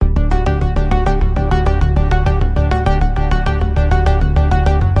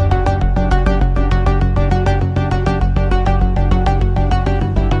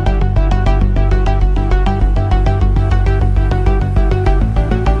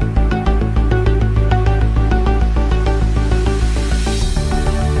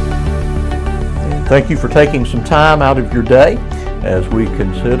Thank you for taking some time out of your day as we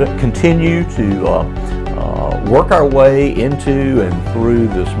continue to work our way into and through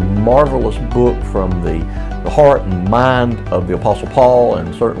this marvelous book from the heart and mind of the Apostle Paul,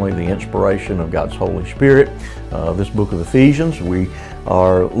 and certainly the inspiration of God's Holy Spirit, this book of Ephesians. We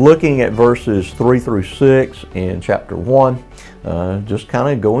are looking at verses 3 through 6 in chapter 1, just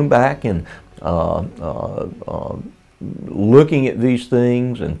kind of going back and looking at these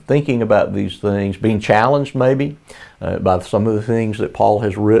things and thinking about these things, being challenged maybe by some of the things that Paul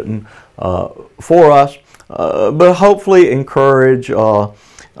has written for us, but hopefully encourage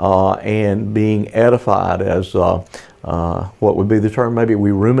and being edified as what would be the term, maybe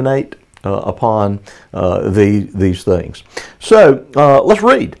we ruminate upon these things. So let's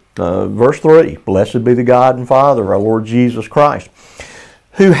read verse 3. Blessed be the God and Father of our Lord Jesus Christ,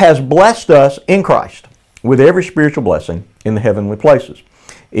 who has blessed us in Christ with every spiritual blessing in the heavenly places,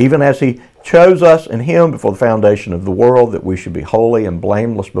 even as He chose us in Him before the foundation of the world, that we should be holy and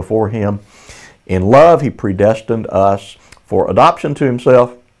blameless before Him. In love He predestined us for adoption to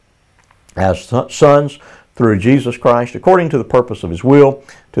Himself as sons through Jesus Christ, according to the purpose of His will,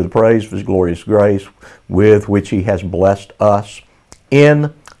 to the praise of His glorious grace, with which He has blessed us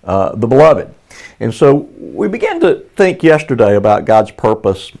in the Beloved. And so we began to think yesterday about God's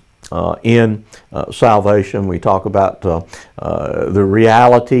purpose in salvation. We talk about the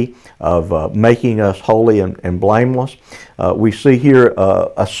reality of making us holy and blameless. We see here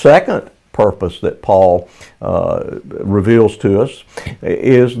a second purpose that Paul reveals to us,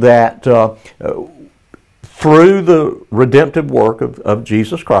 is that through the redemptive work of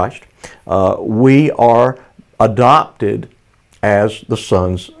Jesus Christ, we are adopted as the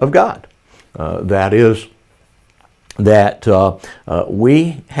sons of God. That is, that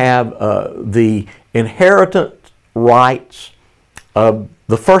we have the inheritance rights of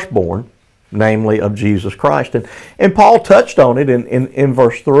the firstborn, namely of Jesus Christ. And Paul touched on it in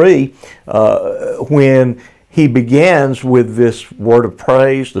verse 3 when he begins with this word of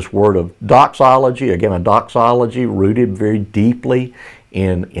praise, this word of doxology. Again, a doxology rooted very deeply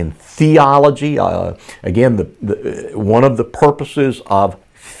in theology. Again, one of the purposes of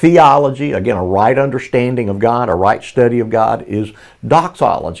theology, again, a right understanding of God, a right study of God, is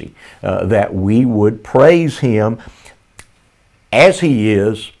doxology, that we would praise Him as He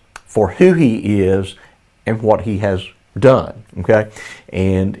is, for who He is, and what He has done. Okay,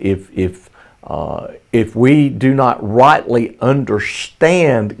 and if we do not rightly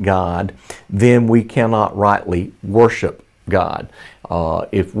understand God, then we cannot rightly worship God.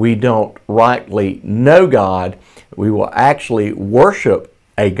 If we don't rightly know God, we will actually worship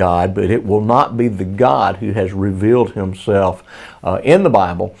a God, but it will not be the God who has revealed Himself in the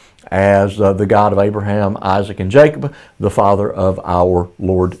Bible as the God of Abraham, Isaac, and Jacob, the Father of our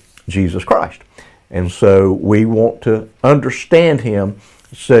Lord Jesus Christ. And so we want to understand Him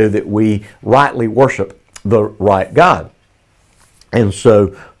so that we rightly worship the right God. And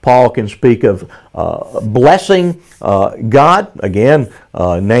so Paul can speak of blessing God, again,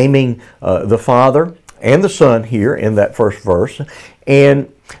 naming the Father and the Son here in that first verse,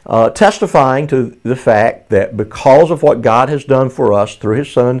 and testifying to the fact that because of what God has done for us through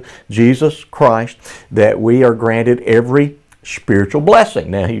His Son, Jesus Christ, that we are granted every spiritual blessing.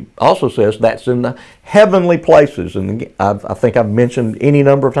 Now, he also says that's in the heavenly places, and I think I've mentioned any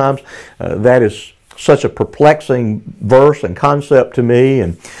number of times, that is such a perplexing verse and concept to me,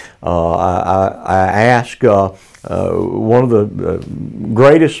 and I ask one of the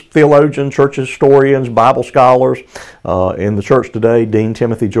greatest theologians, church historians, Bible scholars in the church today, Dean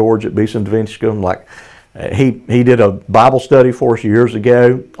Timothy George at Beeson Divinity School. Like, he did a Bible study for us years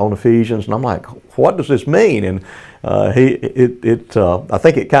ago on Ephesians, and I'm like, what does this mean? And I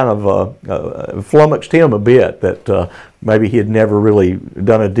think it kind of flummoxed him a bit that maybe he had never really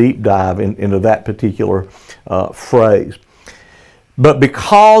done a deep dive into that particular phrase. But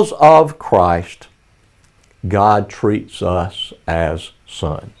because of Christ, God treats us as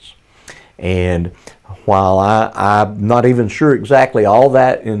sons. And while I'm not even sure exactly all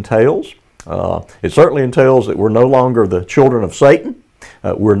that entails, it certainly entails that we're no longer the children of Satan.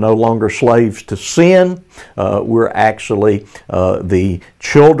 We're no longer slaves to sin. We're actually the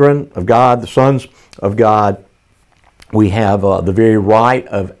children of God, the sons of God. We have the very right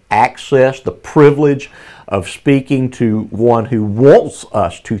of access, the privilege of speaking to one who wants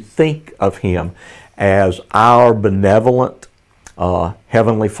us to think of Him as our benevolent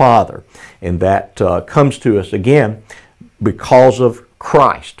Heavenly Father. And that comes to us again because of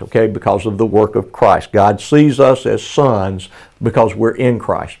Christ, okay, because of the work of Christ. God sees us as sons because we're in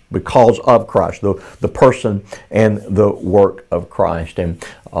Christ, because of Christ, the person and the work of Christ. And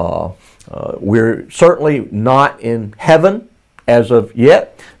we're certainly not in heaven as of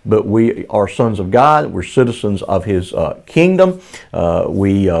yet, but we are sons of God. We're citizens of His kingdom.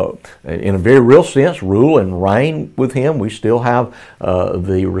 We, in a very real sense, rule and reign with Him. We still have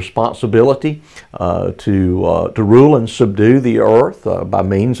the responsibility to rule and subdue the earth by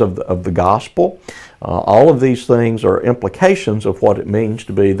means of the gospel. All of these things are implications of what it means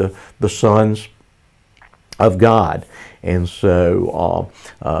to be the sons of God. And so,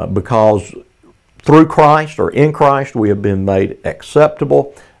 because through Christ or in Christ we have been made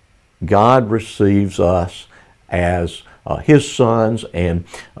acceptable, God receives us as His sons. And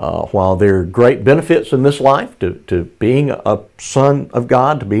while there are great benefits in this life to being a son of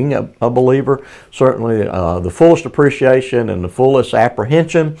God, to being a believer, certainly the fullest appreciation and the fullest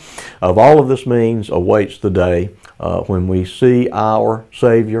apprehension of all of this means awaits the day when we see our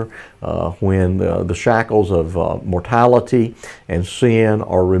Savior, when the shackles of mortality and sin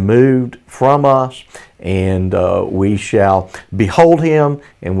are removed from us, and we shall behold Him,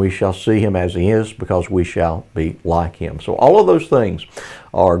 and we shall see Him as He is, because we shall be like Him. So all of those things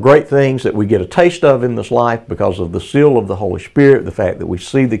are great things that we get a taste of in this life because of the seal of the Holy Spirit, the fact that we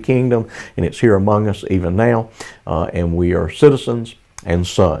see the kingdom, and it's here among us even now, and we are citizens and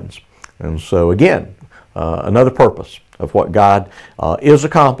sons. And so again, another purpose of what God is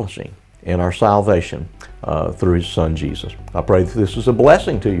accomplishing in our salvation through His Son Jesus. I pray that this is a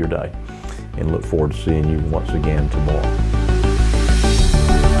blessing to your day, and look forward to seeing you once again tomorrow.